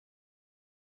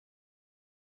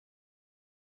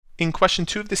In question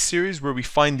 2 of this series, where we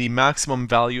find the maximum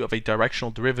value of a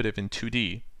directional derivative in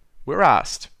 2D, we're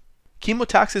asked,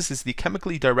 chemotaxis is the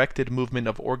chemically directed movement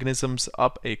of organisms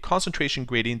up a concentration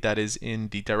gradient that is in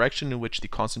the direction in which the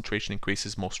concentration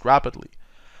increases most rapidly.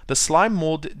 The slime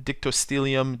mold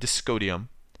Dictyostelium discoideum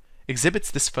exhibits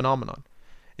this phenomenon.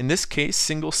 In this case,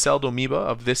 single-celled amoeba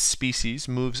of this species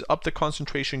moves up the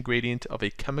concentration gradient of a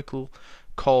chemical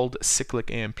called cyclic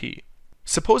AMP.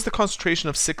 Suppose the concentration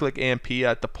of cyclic AMP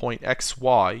at the point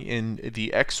xy in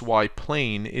the xy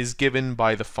plane is given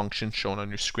by the function shown on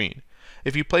your screen.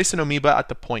 If you place an amoeba at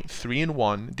the point 3 and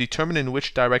 1, determine in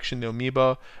which direction the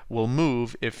amoeba will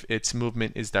move if its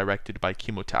movement is directed by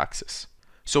chemotaxis.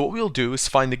 So what we'll do is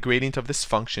find the gradient of this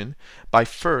function by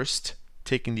first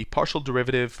taking the partial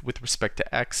derivative with respect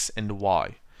to x and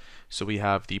y. So we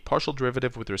have the partial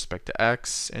derivative with respect to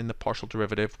x and the partial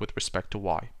derivative with respect to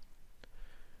y.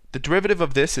 The derivative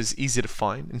of this is easy to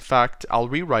find. In fact, I'll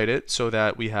rewrite it so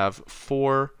that we have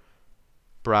 4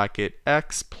 bracket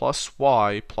x plus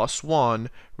y plus 1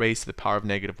 raised to the power of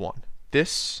negative 1.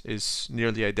 This is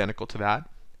nearly identical to that.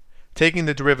 Taking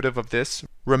the derivative of this,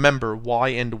 remember y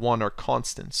and 1 are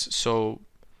constants, so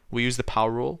we use the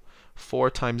power rule.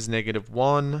 4 times negative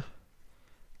 1,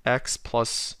 x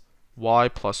plus y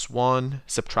plus 1,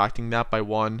 subtracting that by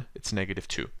 1, it's negative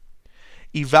 2.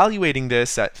 Evaluating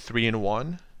this at 3 and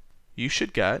 1, you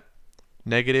should get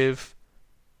negative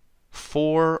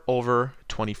 4 over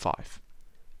 25.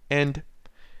 And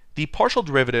the partial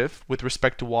derivative with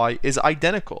respect to y is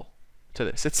identical to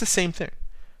this. It's the same thing.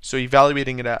 So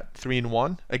evaluating it at 3 and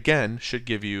 1, again, should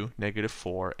give you negative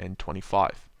 4 and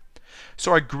 25.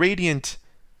 So our gradient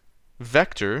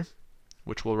vector,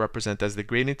 which we'll represent as the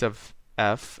gradient of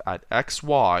f at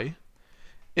xy,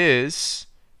 is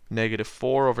negative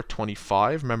 4 over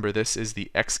 25. Remember, this is the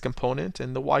x component,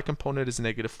 and the y component is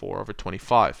negative 4 over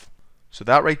 25. So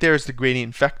that right there is the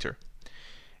gradient vector.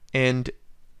 And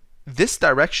this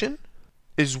direction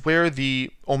is where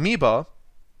the amoeba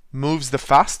moves the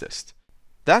fastest.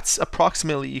 That's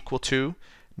approximately equal to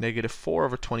negative 4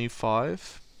 over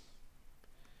 25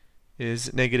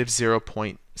 is negative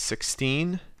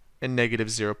 0.16 and negative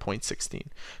 0.16.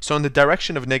 So in the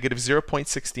direction of negative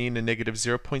 0.16 and negative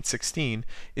 0.16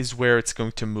 is where it's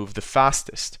going to move the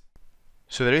fastest.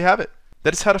 So there you have it.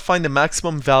 That is how to find the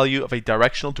maximum value of a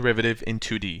directional derivative in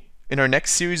 2D. In our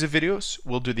next series of videos,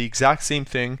 we'll do the exact same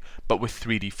thing, but with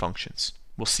 3D functions.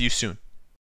 We'll see you soon.